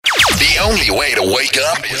only way to wake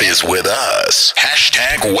up is with us.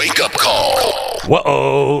 Hashtag wake up call.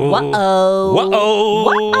 Whoa. Whoa.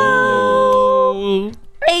 Whoa. Whoa.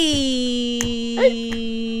 Hey.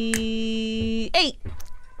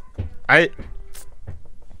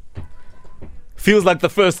 Feels like the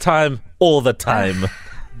first time all the time.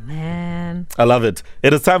 Man. I love it.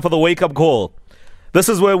 It is time for the wake up call. This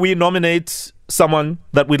is where we nominate someone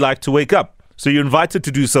that we'd like to wake up. So you're invited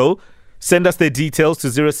to do so. Send us their details to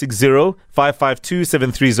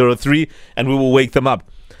 060-552-7303 and we will wake them up.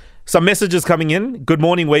 Some messages coming in. Good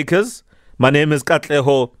morning, wakers. My name is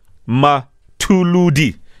Katleho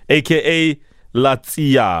Matuludi, aka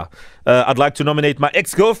Latia. I'd like to nominate my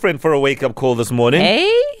ex-girlfriend for a wake-up call this morning. Hey.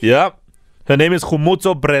 Yeah. Her name is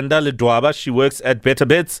Khumotso Brenda Ledwaba. She works at Better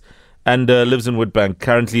Bets and lives in Woodbank.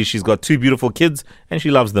 Currently, she's got 2 beautiful kids and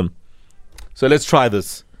she loves them. So let's try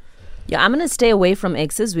this. Yeah, I'm going to stay away from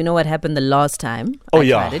exes. We know what happened the last time. Oh, I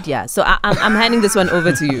yeah. tried it. Yeah. So I'm handing this one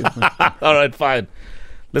over to you. All right, fine.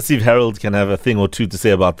 Let's see if Harold can have a thing or two to say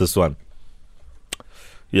about this one.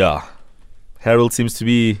 Yeah. Harold seems to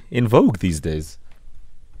be in vogue these days.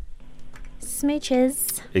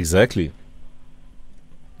 Smooches. Exactly.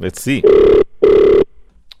 Let's see.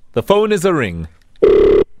 The phone is a ring.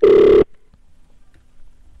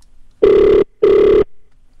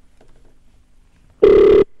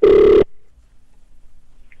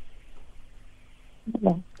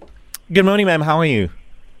 Hello. Good morning, ma'am. How are you?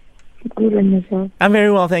 Good on yourself. I'm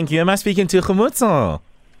very well, thank you. Am I speaking to Khumotso?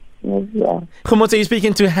 Yes, yeah. Khumotso, you're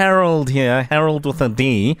speaking to Harold here. Harold with a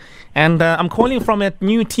D. And I'm calling from a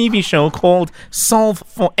new TV show called Solve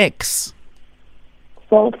for X.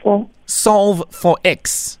 Solve for? Solve for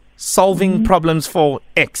X. Solving problems for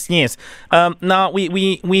X, yes. Now,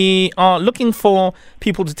 we are looking for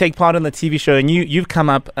people to take part in the TV show, and you've come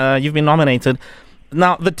up, you've been nominated.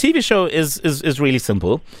 Now, the TV show is really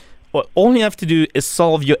simple. All you have to do is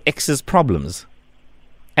solve your ex's problems.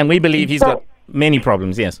 And we believe he's got many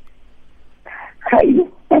problems, yes. Are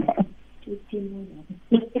you?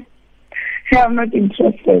 I'm not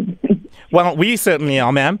interested. Well, we certainly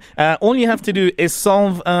are, ma'am. All you have to do is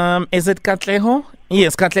solve, is it Katleho?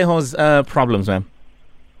 Yes, Katleho's problems, ma'am.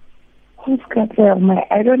 Who's Katleo?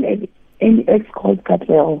 I don't have any ex called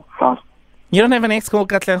Katleo. Huh? You don't have an ex called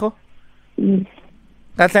Katleho? Yes.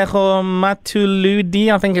 Katleho Matuludi,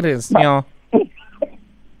 I think it is. Yeah.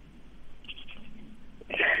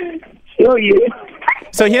 Show you.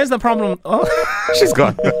 So here's the problem. Oh, she's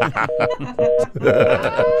gone.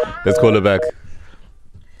 Let's call her back.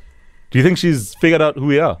 Do you think she's figured out who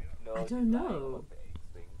we are? I don't know.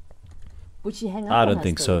 Would she hang up? I don't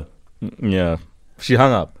think so. Yeah. She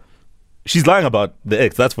hung up. She's lying about the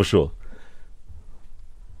ex, that's for sure.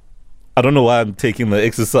 I don't know why I'm taking the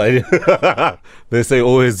ex's side. They say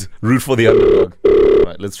always root for the underdog. All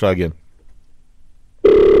right, let's try again.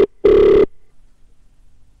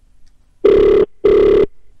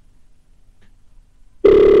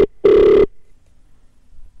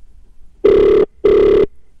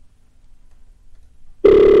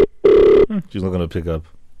 She's not going to pick up.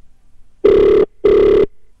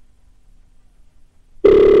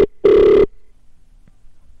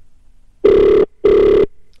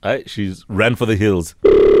 She's ran for the hills.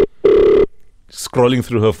 Scrolling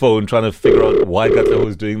through her phone, trying to figure out why Katleho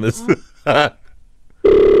is doing this.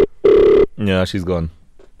 Yeah, she's gone.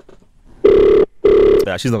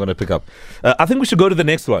 Yeah, she's not going to pick up. I think we should go to the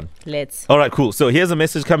next one. Let's. All right, cool. So here's a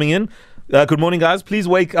message coming in. Good morning, guys. Please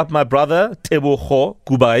wake up my brother, Teboho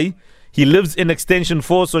Kubai. He lives in Extension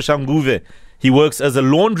 4, Soshanguve. He works as a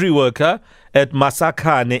laundry worker at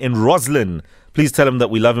Masakane in Roslyn. Please tell him that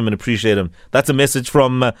we love him and appreciate him. That's a message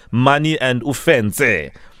from Mani and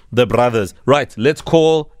Ufense, the brothers. Right, let's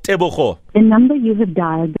call Teboho. The number you have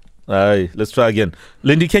dialed. Let's try again.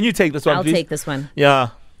 Lindy, can you take this one, I'll please? take this one. Yeah.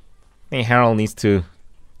 Hey, Harold needs to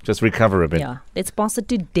just recover a bit. Yeah. Let's pass it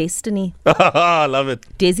to Destiny. I love it.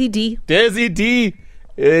 Desi D. Desi D.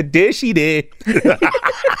 Deshi De.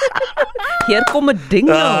 Hier kom 'n ding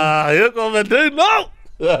nou. Here come a ding. No!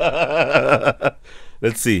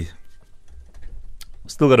 Let's see.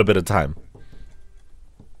 Still got a bit of time.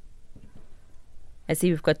 I see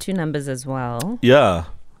we've got 2 numbers as well. Yeah.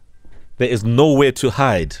 There is nowhere to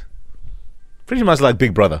hide. Pretty much like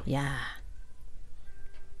Big Brother. Yeah.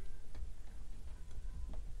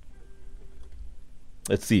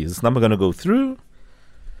 Let's see. Is this number going to go through?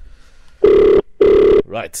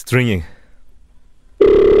 Right. It's ringing.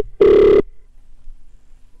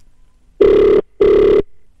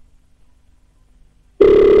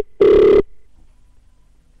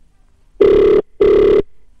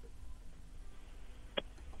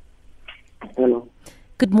 Hello.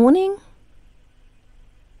 Good morning.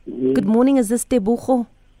 Good morning. Is this Tebogo?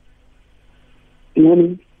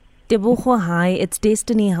 Morning. Tebogo, hi. It's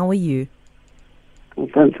Destiny. How are you? I'm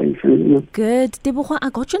fine, thanks. Good. Tebogo,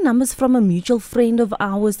 I got your numbers from a mutual friend of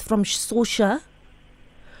ours from Sosha,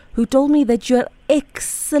 who told me that you're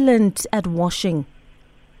excellent at washing.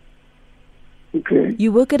 Okay.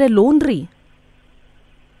 You work at a laundry.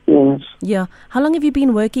 Yes. Yeah. How long have you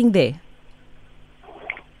been working there?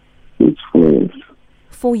 It's 4 years.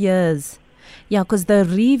 4 years. Yeah, because the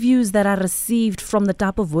reviews that I received from the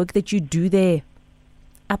type of work that you do there,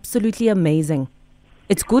 absolutely amazing.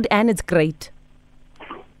 It's good and it's great.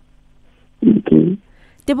 Okay.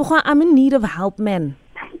 Tebogo, I'm in need of help, man.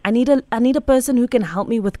 I need a person who can help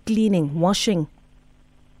me with cleaning, washing.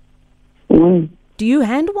 Why? Do you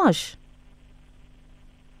hand wash?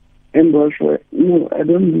 And wash why? No, I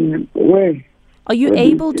don't mean why. Are you What do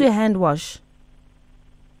you able to think? hand wash?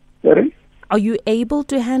 Sorry? Are you able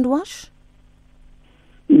to hand wash?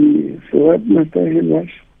 Yes. So what must I hand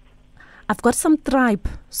wash? I've got some tripe,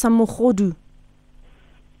 some mogodu.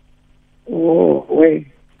 Oh, why?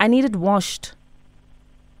 I need it washed.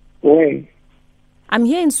 Why? I'm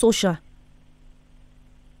here in Sosha,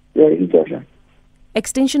 You're in Sosha.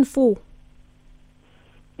 extension 4.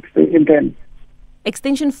 Extension 10.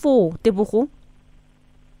 Extension 4, Tebogo.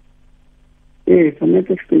 Yes, I'm at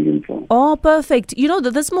extension 4. Oh, perfect. You know,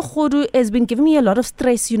 that this mogodu has been giving me a lot of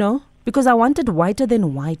stress, because I want it whiter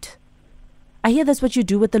than white. I hear that's what you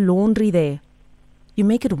do with the laundry there. You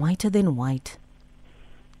make it whiter than white.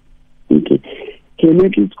 Okay. Can you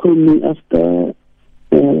please call me after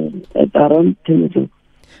at around 10 o'clock?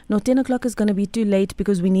 No, 10 o'clock is going to be too late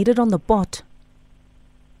because we need it on the pot.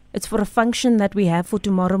 It's for a function that we have for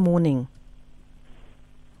tomorrow morning.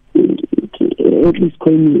 Okay. At least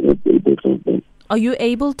call me at 8 o'clock then. Are you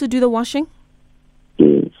able to do the washing?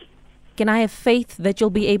 Yes. Can I have faith that you'll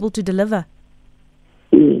be able to deliver?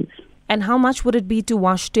 Yes. And how much would it be to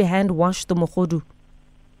hand wash the mogodu?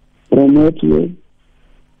 From where to where?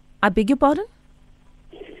 I beg your pardon?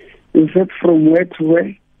 You said from where to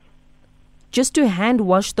where? Just to hand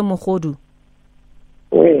wash the mogodu.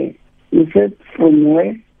 Where? You said from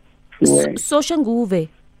where to where? Soshanguve.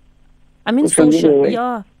 I'm in Soshanguve, Sosha. where?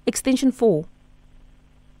 Yeah, extension 4.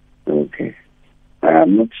 Okay.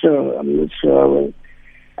 I'm not sure.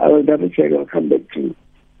 I will double check. I'll come back to you.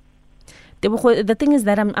 The thing is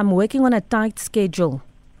that I'm working on a tight schedule.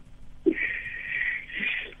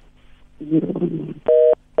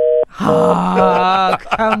 Oh,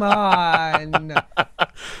 come on.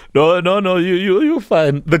 No, you're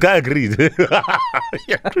fine. The guy agreed.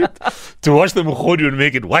 He agreed to wash the mogodu and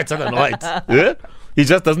make it whiter than white. Yeah? He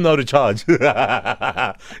just doesn't know how to charge. He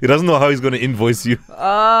doesn't know how he's going to invoice you.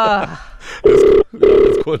 Let's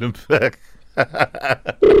call him back.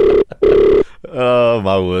 Oh,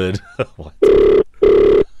 my word. What?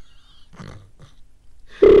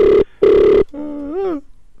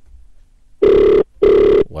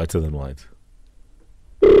 Whiter than white.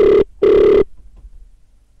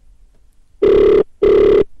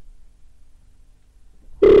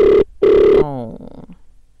 Oh.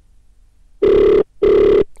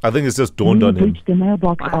 I think it's just dawned on him. Reached the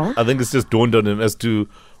mailbox of I think it's just dawned on him as to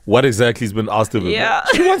what exactly he's been asked of him. Yeah.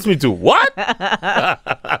 She wants me to. What? Yeah,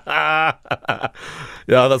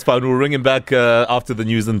 that's fine. We'll ring him back after the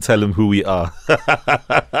news and tell him who we are.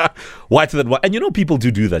 Whiter than white. And people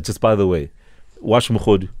do that, just by the way. Wash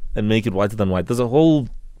mogodu and make it whiter than white. There's a whole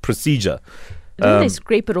procedure. Don't they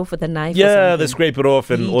scrape it off with a knife? Yeah, or they something? scrape it off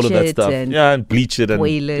and all of that Bleach it stuff. and Yeah, and bleach it and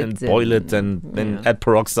boil it and then yeah. add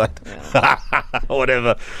peroxide.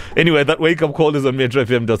 Whatever. Anyway, that wake-up call is on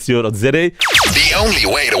metrofm.co.za. The only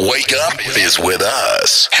way to wake up is with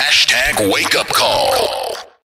us. #WakeUpCall.